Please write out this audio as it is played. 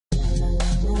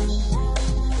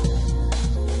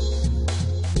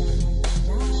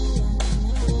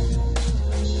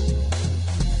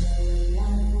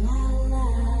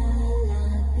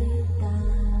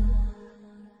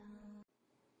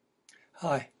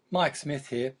Mike Smith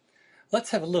here. Let's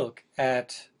have a look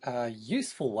at a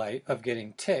useful way of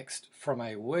getting text from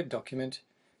a Word document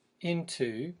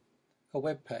into a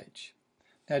web page.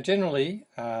 Now generally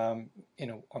on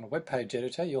a web page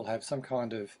editor you'll have some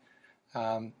kind of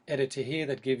editor here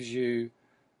that gives you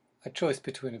a choice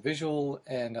between a visual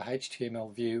and a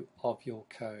HTML view of your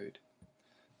code.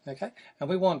 Okay, and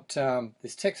we want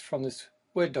this text from this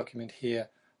Word document here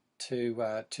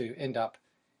to end up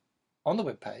on the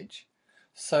web page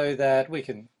so that we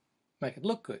can make it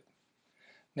look good.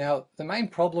 Now the main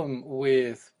problem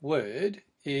with Word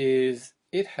is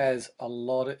it has a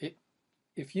lot of it.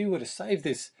 If you were to save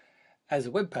this as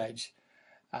a web page,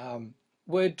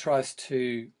 Word tries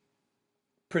to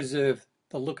preserve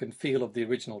the look and feel of the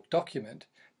original document,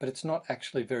 but it's not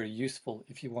actually very useful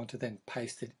if you want to then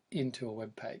paste it into a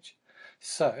web page.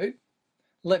 So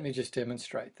let me just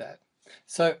demonstrate that.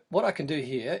 So what I can do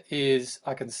here is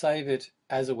I can save it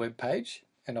as a web page,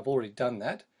 and I've already done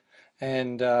that.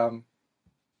 And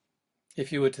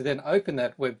if you were to then open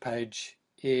that web page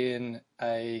in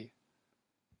a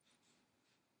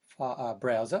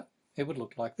browser, it would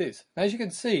look like this. As you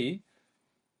can see,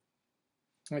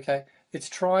 okay, it's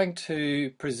trying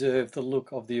to preserve the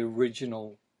look of the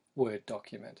original Word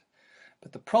document.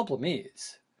 But the problem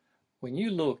is, when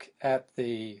you look at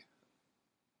the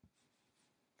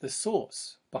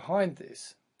source behind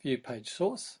this, view page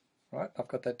source, right, I've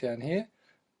got that down here,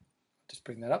 just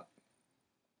bring that up.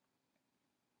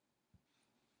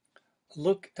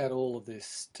 Look at all of this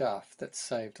stuff that's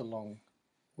saved along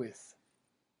with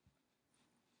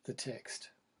the text.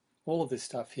 All of this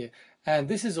stuff here. And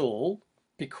this is all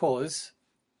because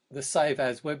the Save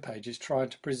As web page is trying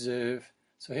to preserve.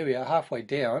 So here we are halfway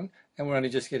down and we're only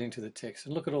just getting to the text.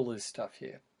 And look at all this stuff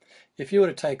here. If you were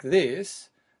to take this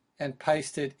and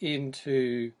paste it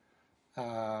into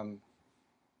our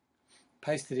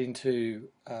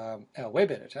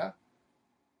web editor,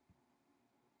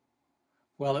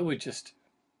 well, it would just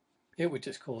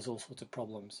cause all sorts of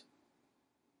problems.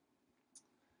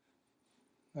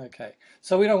 Okay,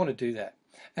 so we don't want to do that.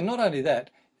 And not only that,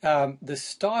 the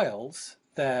styles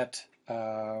that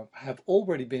have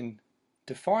already been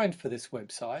defined for this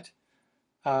website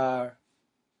are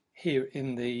here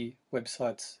in the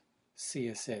website's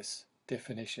CSS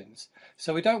definitions.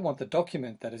 So we don't want the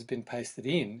document that has been pasted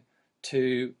in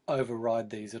to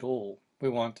override these at all. We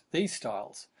want these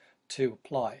styles to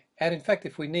apply. And in fact,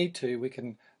 if we need to, we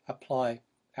can apply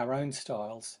our own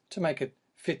styles to make it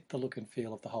fit the look and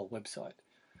feel of the whole website.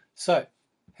 So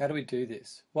how do we do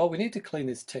this? Well, we need to clean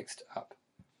this text up.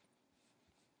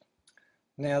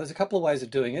 Now there's a couple of ways of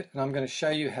doing it, and I'm going to show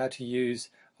you how to use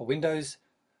a Windows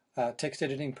text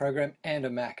editing program and a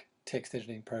Mac text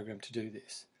editing program to do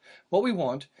this. What we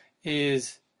want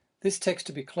is this text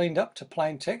to be cleaned up to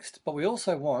plain text, but we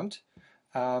also want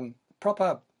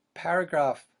proper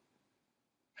paragraph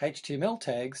HTML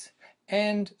tags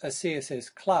and a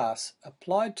CSS class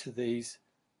applied to these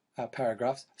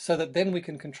paragraphs so that then we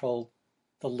can control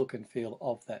the look and feel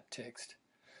of that text.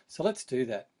 So let's do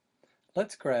that.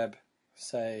 Let's grab,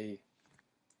 say,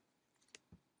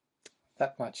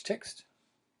 that much text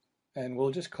and we'll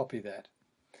just copy that.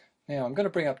 Now I'm going to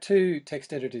bring up two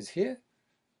text editors here.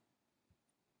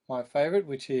 My favorite,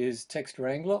 which is Text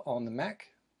Wrangler on the Mac,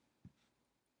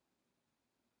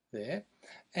 there,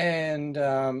 and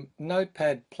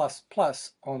Notepad++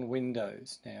 on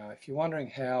Windows. Now if you're wondering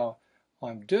how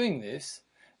I'm doing this,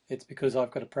 it's because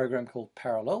I've got a program called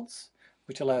Parallels,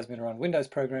 which allows me to run Windows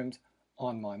programs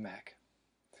on my Mac.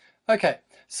 Okay,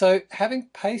 so having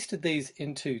pasted these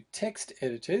into text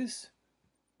editors,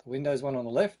 the Windows one on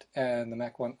the left and the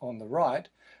Mac one on the right,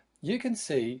 you can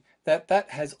see that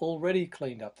that has already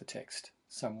cleaned up the text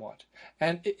somewhat.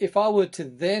 And if I were to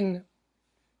then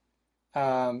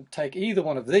take either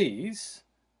one of these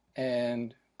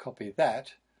and copy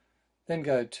that, then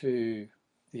go to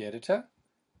the editor,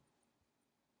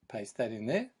 paste that in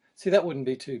there. See, that wouldn't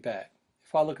be too bad.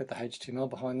 If I look at the HTML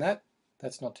behind that,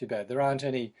 that's not too bad. There aren't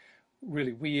any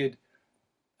really weird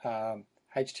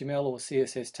HTML or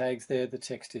CSS tags there. The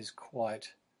text is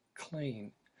quite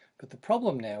clean. But the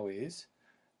problem now is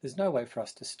there's no way for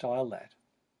us to style that.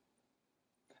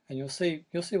 And you'll see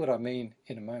what I mean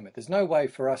in a moment. There's no way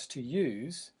for us to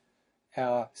use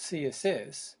our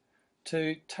CSS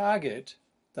to target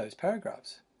those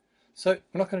paragraphs. So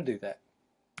we're not going to do that.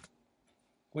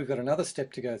 We've got another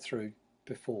step to go through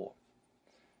before.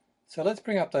 So let's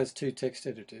bring up those two text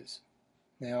editors.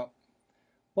 Now,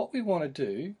 what we want to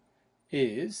do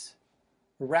is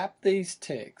wrap these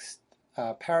text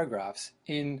paragraphs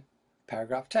in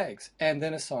paragraph tags and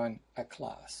then assign a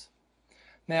class.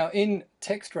 Now in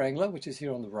Text Wrangler, which is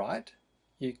here on the right,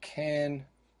 you can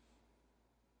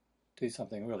do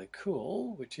something really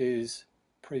cool, which is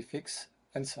prefix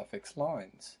and suffix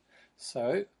lines.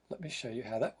 So let me show you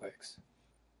how that works.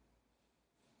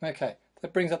 Okay,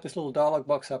 that brings up this little dialog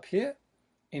box up here,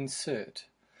 insert.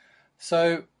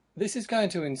 So this is going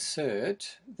to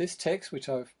insert this text, which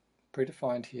I've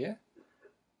predefined here,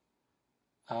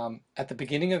 at the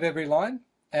beginning of every line,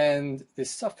 and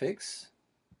this suffix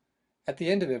at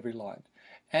the end of every line.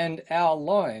 And our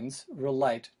lines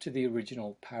relate to the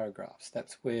original paragraphs.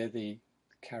 That's where the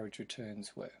carriage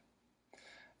returns were.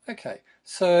 Okay,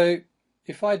 so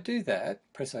if I do that,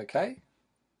 press OK,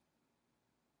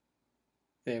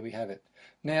 there we have it.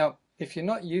 Now, if you're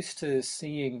not used to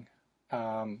seeing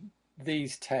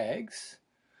these tags,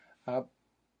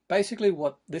 basically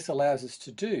what this allows us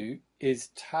to do is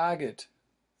target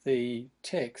the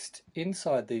text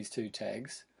inside these two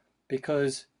tags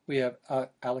because we have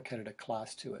allocated a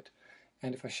class to it.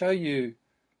 And if I show you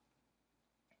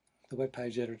the web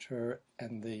page editor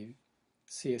and the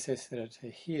CSS editor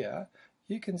here,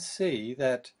 you can see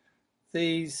that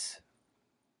these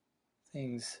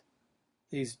things,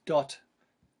 these dot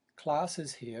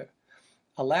classes here,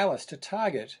 allow us to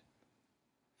target,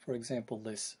 for example,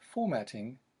 this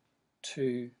formatting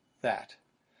to that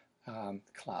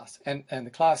class. And the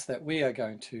class that we are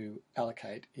going to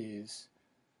allocate is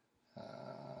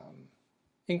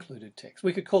included text.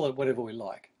 We could call it whatever we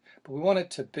like, but we want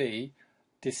it to be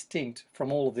distinct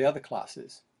from all of the other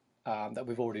classes that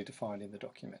we've already defined in the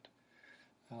document.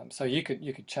 So you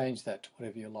could change that to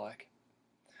whatever you like.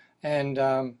 And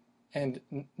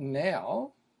now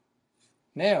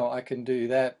I can do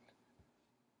that,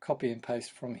 copy and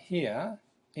paste from here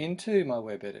into my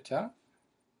web editor.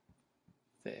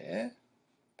 There,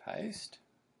 paste,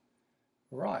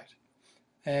 right.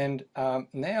 And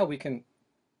now we can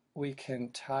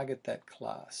target that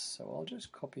class. So I'll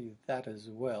just copy that as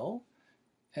well.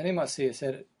 And in my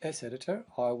CSS editor,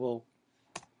 I will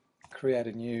create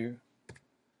a new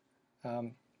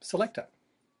selector.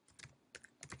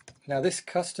 Now this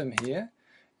custom here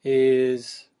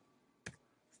is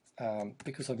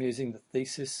because I'm using the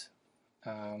Thesis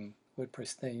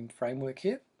WordPress theme framework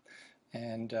here,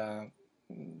 and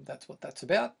that's what that's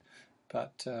about.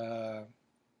 But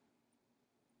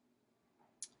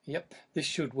yep, this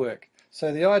should work.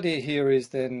 So the idea here is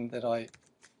then that I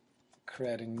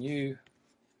create a new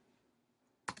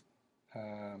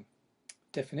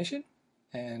definition,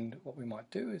 and what we might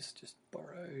do is just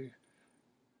borrow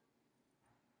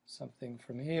something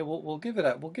from here. We'll give it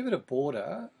a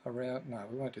border around. No,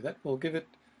 we won't do that. We'll give it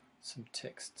some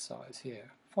text size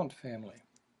here. Font family.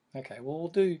 Okay.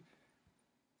 Well,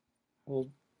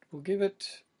 we'll give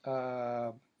it.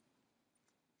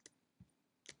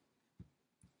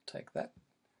 Take that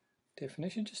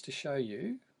definition just to show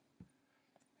you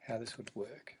how this would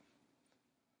work.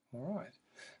 All right.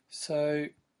 So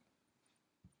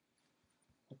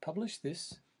we'll publish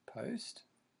this post.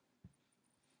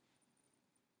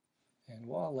 And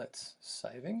while that's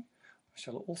saving, I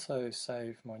shall also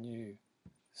save my new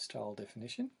style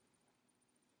definition.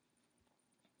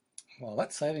 While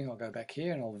that's saving, I'll go back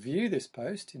here and I'll view this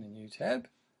post in a new tab.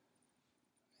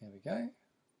 There we go.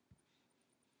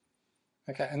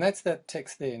 Okay, and that's that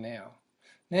text there now.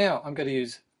 Now I'm going to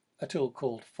use a tool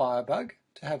called Firebug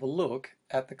to have a look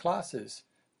at the classes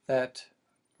that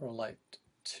relate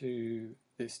to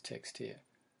this text here.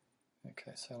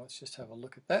 Okay, so let's just have a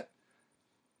look at that.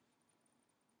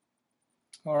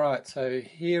 All right, so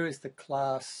here is the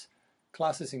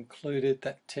classes included,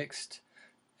 that text,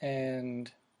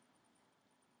 and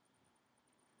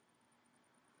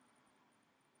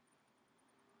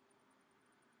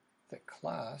the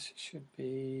class should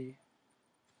be,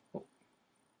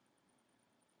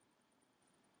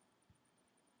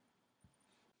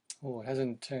 oh, it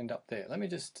hasn't turned up there. Let me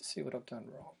just see what I've done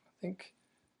wrong. I think,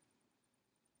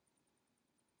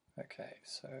 okay,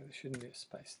 so there shouldn't be a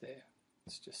space there.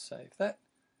 Let's just save that.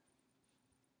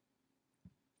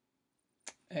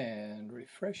 And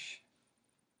refresh.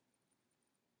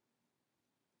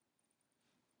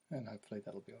 And hopefully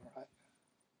that'll be all right.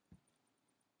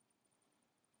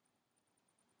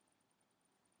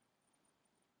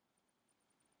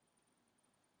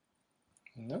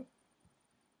 Nope.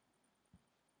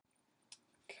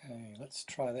 Okay, let's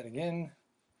try that again.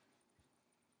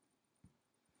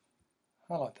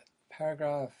 Highlight that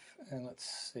paragraph and let's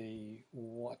see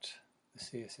what the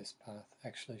CSS path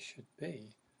actually should be.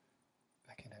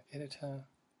 Back in our editor.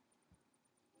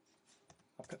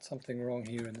 I've got something wrong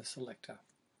here in the selector.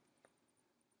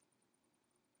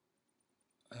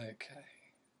 Okay.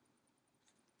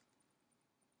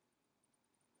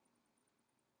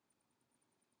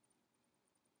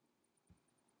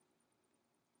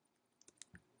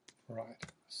 Right,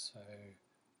 so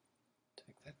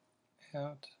take that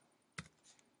out.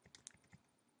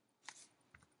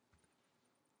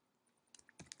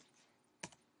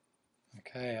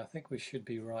 Okay, I think we should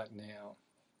be right now.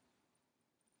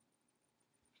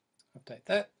 Update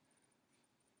that.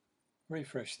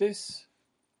 Refresh this.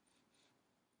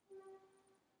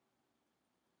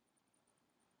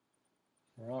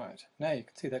 Right, now you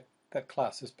can see that that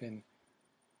class has been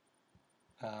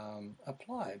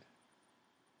applied.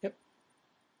 Yep,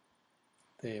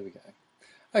 there we go.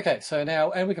 Okay, so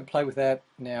now, and we can play with that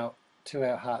now to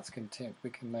our heart's content. We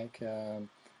can make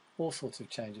all sorts of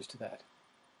changes to that.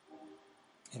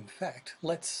 In fact,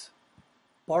 let's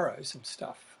borrow some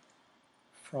stuff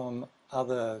from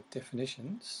other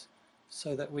definitions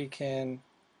so that we can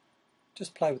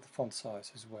just play with the font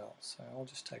size as well. So I'll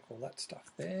just take all that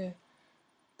stuff there,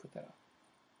 put that up,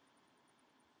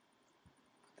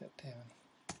 put that down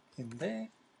in there,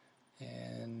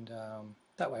 and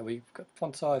that way we've got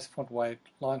font size, font weight,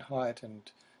 line height,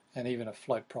 and even a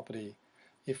float property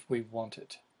if we want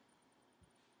it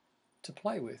to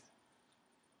play with.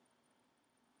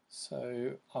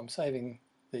 So I'm saving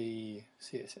the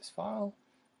CSS file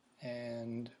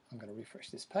and I'm going to refresh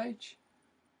this page.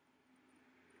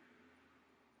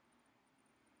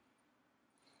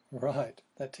 Right,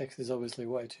 that text is obviously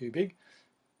way too big.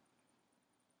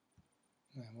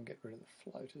 And we'll get rid of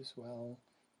the float as well.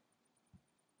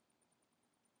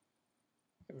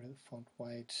 Get rid of the font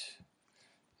weight.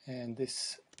 And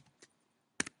this,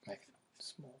 make it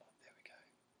smaller. There we go.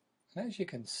 And as you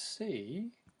can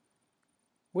see,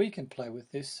 we can play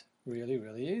with this really,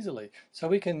 really easily. So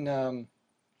we can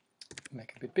make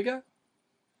it a bit bigger.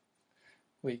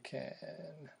 We can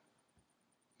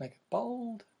make it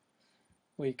bold.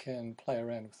 We can play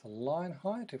around with the line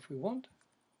height if we want.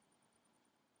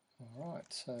 All right,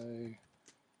 so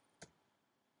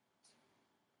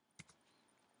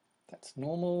that's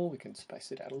normal. We can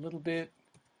space it out a little bit.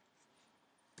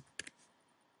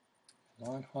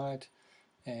 Line height,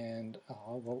 and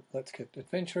well, let's get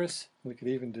adventurous. We could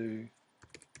even do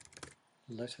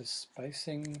letter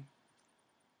spacing.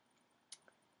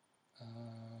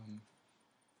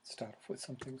 Start off with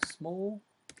something small.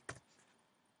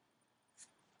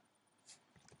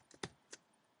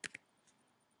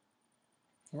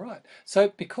 Right,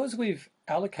 so because we've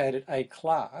allocated a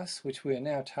class which we are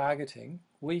now targeting,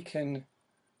 we can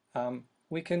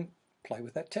play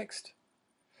with that text.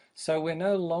 So we're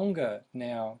no longer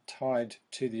now tied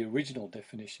to the original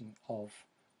definition of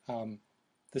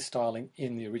the styling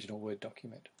in the original Word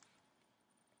document.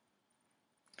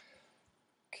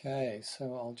 Okay,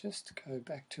 so I'll just go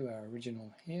back to our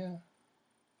original here.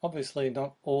 Obviously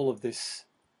not all of this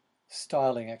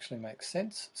styling actually makes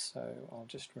sense, so I'll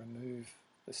just remove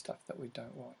the stuff that we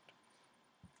don't want.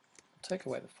 Take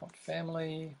away the font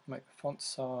family, make the font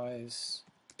size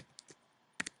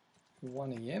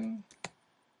 1em,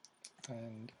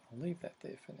 and I'll leave that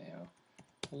there for now.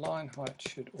 The line height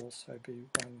should also be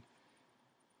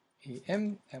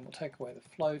 1em, and we'll take away the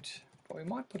float, but we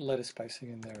might put letter spacing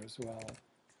in there as well.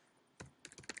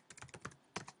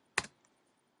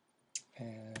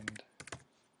 And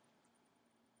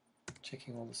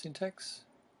checking all the syntax.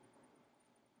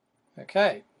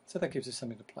 Okay, so that gives us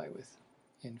something to play with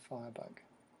in Firebug.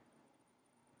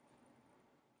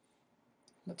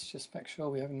 Let's just make sure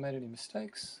we haven't made any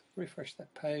mistakes. Refresh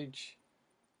that page.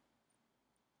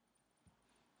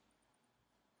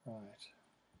 Right.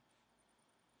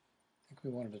 I think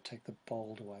we wanted to take the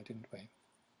bold away, didn't we?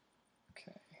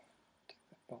 Okay, take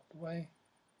that bold away.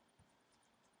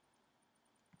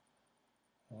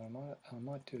 What I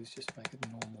might do is just make it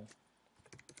normal.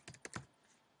 There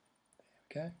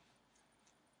we go.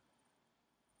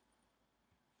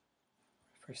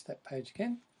 Refresh that page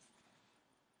again.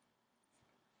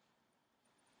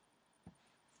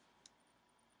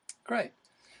 Great.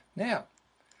 Now,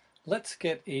 let's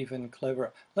get even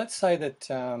cleverer. Let's say that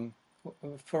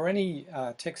for any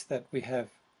text that we have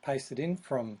pasted in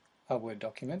from a Word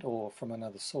document or from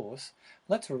another source,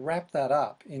 let's wrap that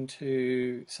up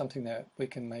into something that we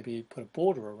can maybe put a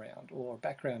border around or a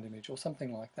background image or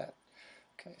something like that.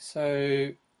 Okay,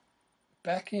 so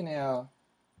back in our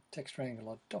text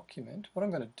Wrangler document, what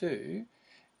I'm going to do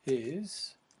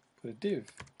is put a div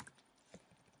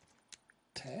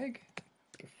tag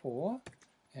before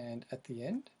and at the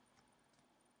end,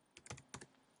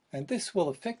 and this will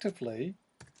effectively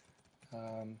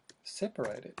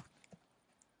separate it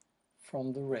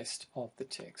from the rest of the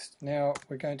text. Now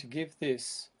we're going to give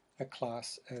this a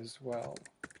class as well.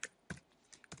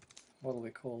 What do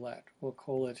we call that? We'll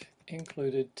call it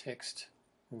included text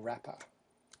wrapper.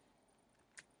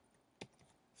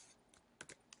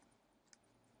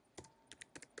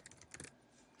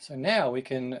 So now we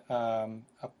can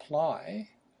apply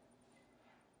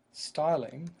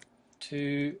styling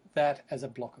to that as a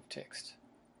block of text.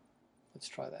 Let's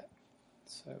try that.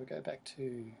 So we go back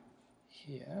to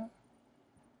here,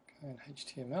 go in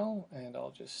HTML, and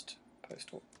I'll just paste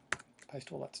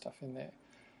all that stuff in there.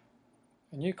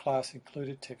 A new class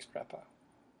included text wrapper.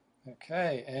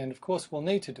 Okay, and of course we'll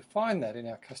need to define that in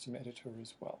our custom editor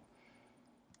as well.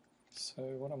 So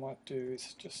what I might do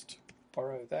is just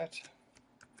borrow that.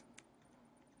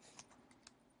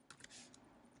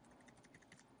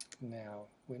 Now,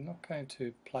 we're not going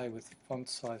to play with font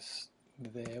size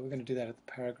there. We're going to do that at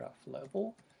the paragraph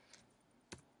level.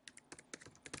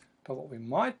 But what we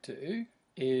might do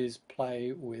is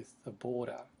play with the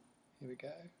border. Here we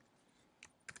go.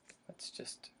 Let's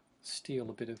just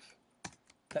steal a bit of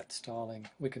that styling.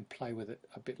 We can play with it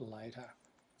a bit later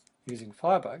using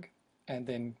Firebug, and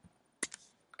then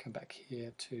come back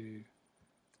here to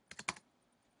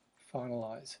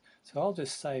finalize. So I'll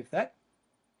just save that.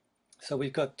 So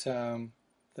we've got actually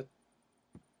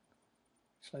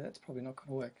that's probably not going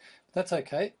to work, but that's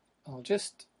okay. I'll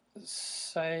just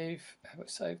save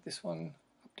this one,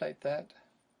 update that.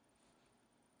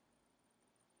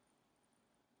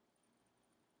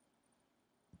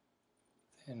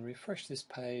 Then refresh this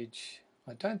page.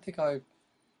 I don't think I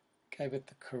gave it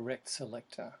the correct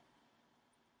selector.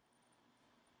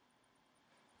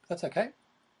 That's okay,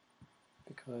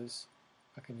 because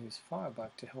I can use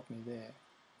Firebug to help me there.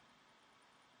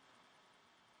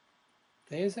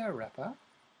 There's our wrapper,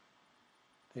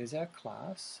 there's our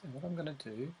class, and what I'm going to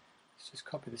do is just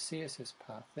copy the CSS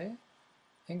path there,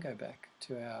 then go back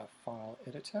to our file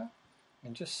editor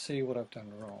and just see what I've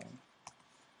done wrong.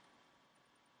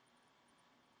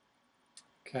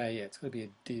 Okay, yeah, it's going to be a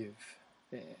div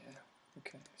there.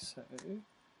 Okay, so let's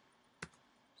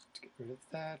get rid of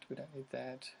that, we don't need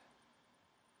that,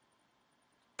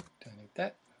 don't need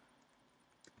that,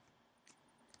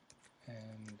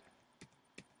 and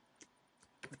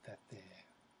put that there.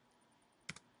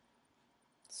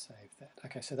 Save that.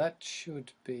 Okay, so that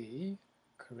should be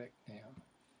correct now.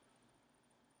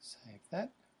 Save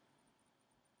that.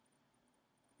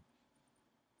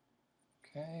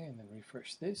 Okay, and then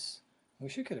refresh this. We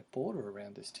should get a border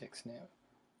around this text now.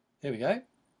 There we go.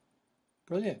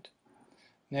 Brilliant.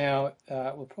 Now,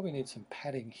 we'll probably need some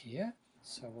padding here,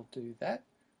 so we'll do that.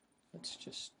 Let's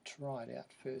just try it out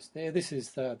first there. This is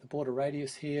the border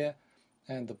radius here,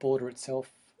 and the border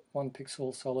itself, 1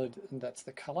 pixel solid, and that's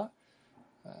the color.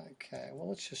 Okay, well,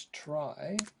 let's just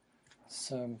try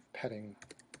some padding.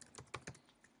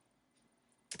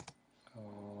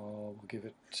 Oh, we'll give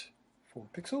it 4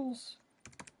 pixels.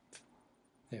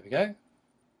 There we go.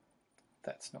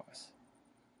 That's nice.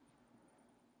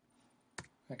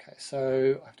 Okay,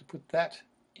 so I have to put that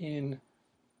in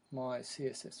my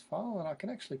CSS file, and I can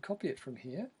actually copy it from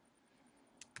here.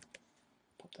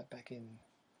 Pop that back in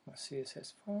my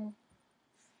CSS file.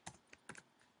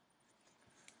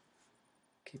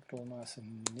 Keep it all nice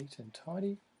and neat and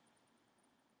tidy.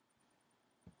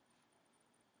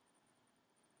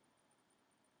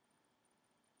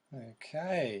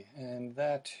 Okay, and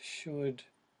that should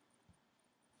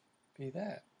be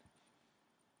that.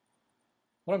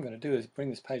 What I'm going to do is bring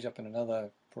this page up in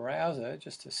another browser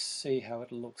just to see how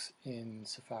it looks in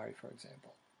Safari, for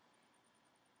example.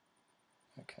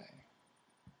 Okay.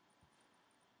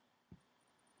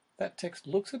 That text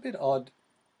looks a bit odd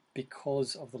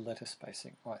because of the letter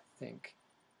spacing, I think.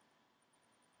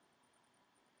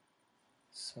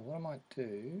 So what I might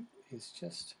do is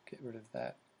just get rid of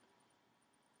that.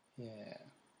 Yeah.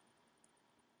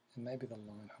 And maybe the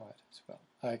line height as well.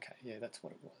 Okay, yeah, that's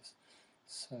what it was.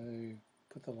 So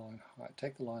put the line height,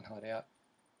 take the line height out.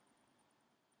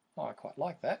 Oh, I quite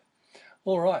like that.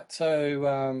 All right,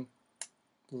 so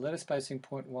letter spacing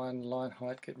 0.1, line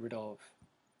height get rid of.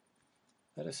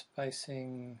 Letter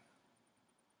spacing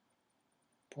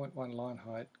 0.1, line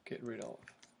height get rid of.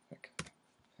 Okay,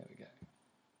 there we go.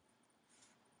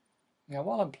 Now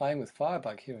while I'm playing with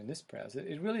Firebug here in this browser,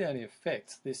 it really only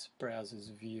affects this browser's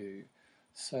view.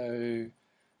 So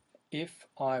if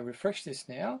I refresh this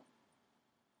now,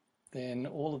 then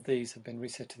all of these have been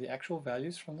reset to the actual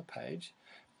values from the page.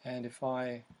 And if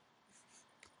I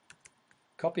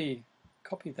copy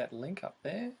that link up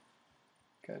there,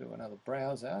 go to another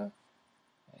browser,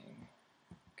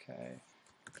 okay,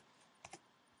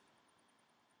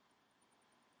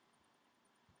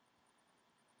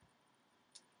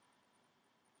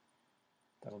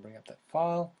 that'll bring up that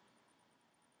file.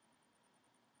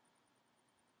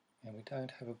 And we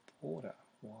don't have a border.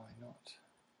 Why not?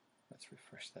 Let's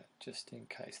refresh that just in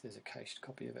case there's a cached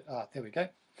copy of it. Ah, there we go.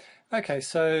 Okay,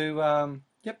 so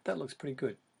yep, that looks pretty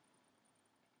good.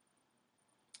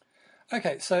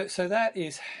 Okay, so that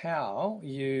is how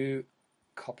you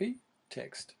copy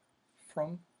text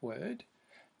from Word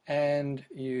and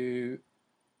you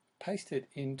paste it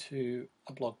into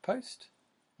a blog post,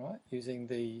 right, using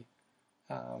the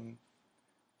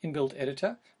inbuilt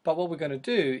editor. But what we're going to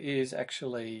do is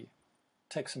actually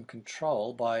take some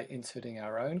control by inserting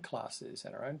our own classes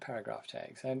and our own paragraph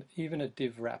tags and even a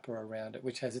div wrapper around it,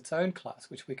 which has its own class,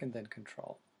 which we can then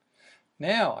control.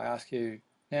 Now I hear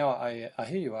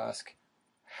you ask,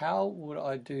 how would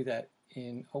I do that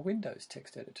in a Windows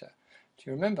text editor? Do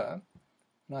you remember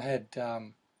when I had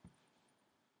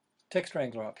Text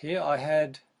Wrangler up here, I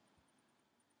had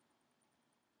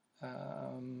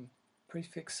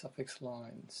prefix, suffix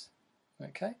lines,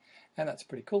 okay? And that's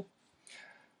pretty cool.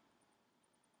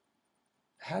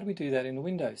 How do we do that in a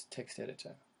Windows text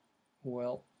editor?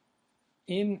 Well,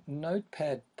 in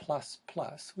Notepad++,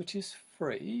 which is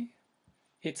free,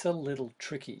 it's a little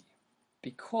tricky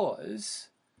because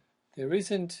there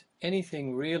isn't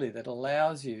anything really that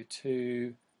allows you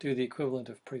to do the equivalent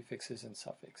of prefixes and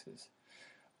suffixes.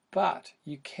 But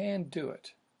you can do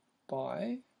it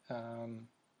by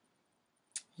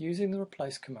using the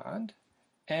replace command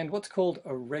and what's called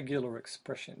a regular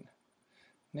expression.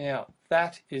 Now,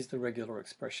 that is the regular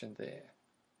expression there.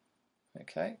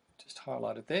 Okay, just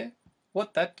highlighted there.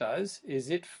 What that does is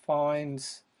it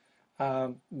finds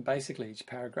basically each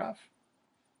paragraph,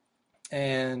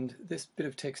 and this bit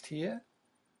of text here,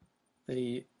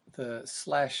 the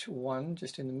 /1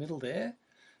 just in the middle there,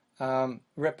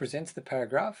 represents the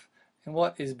paragraph, and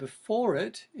what is before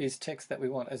it is text that we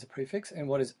want as a prefix, and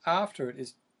what is after it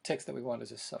is text that we want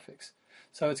as a suffix.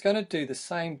 So it's going to do the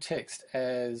same text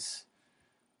as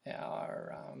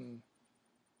our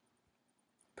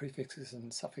prefixes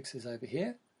and suffixes over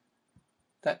here.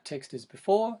 That text is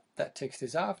before, that text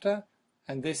is after,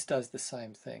 and this does the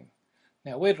same thing.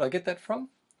 Now, where did I get that from?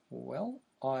 Well,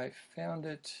 I found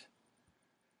it,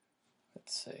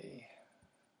 let's see,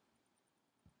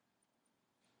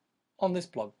 on this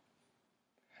blog.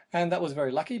 And that was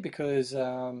very lucky because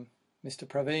Mr.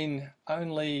 Praveen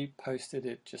only posted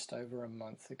it just over a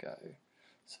month ago.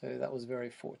 So that was very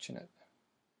fortunate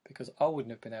because I wouldn't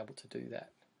have been able to do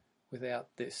that without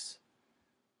this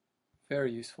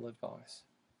very useful advice.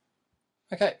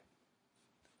 Okay,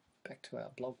 back to our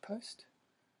blog post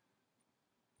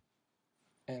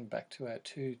and back to our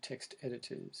two text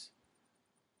editors.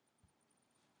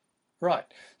 Right,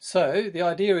 so the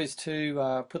idea is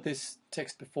to put this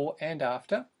text before and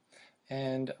after,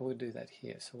 and we'll do that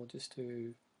here. So we'll just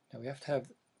do, now we have to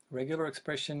have regular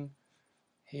expression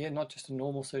here, not just a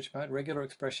normal search mode, regular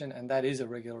expression, and that is a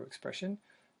regular expression.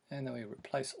 And then we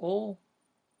replace all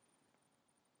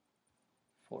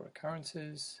for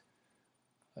occurrences,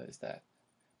 close that.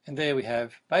 And there we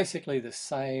have basically the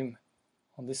same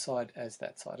on this side as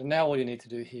that side. And now all you need to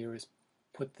do here is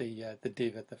put the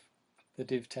div at the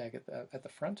div tag at the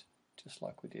front, just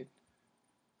like we did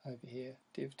over here.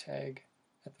 Div tag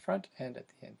at the front and at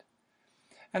the end.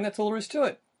 And that's all there is to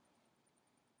it.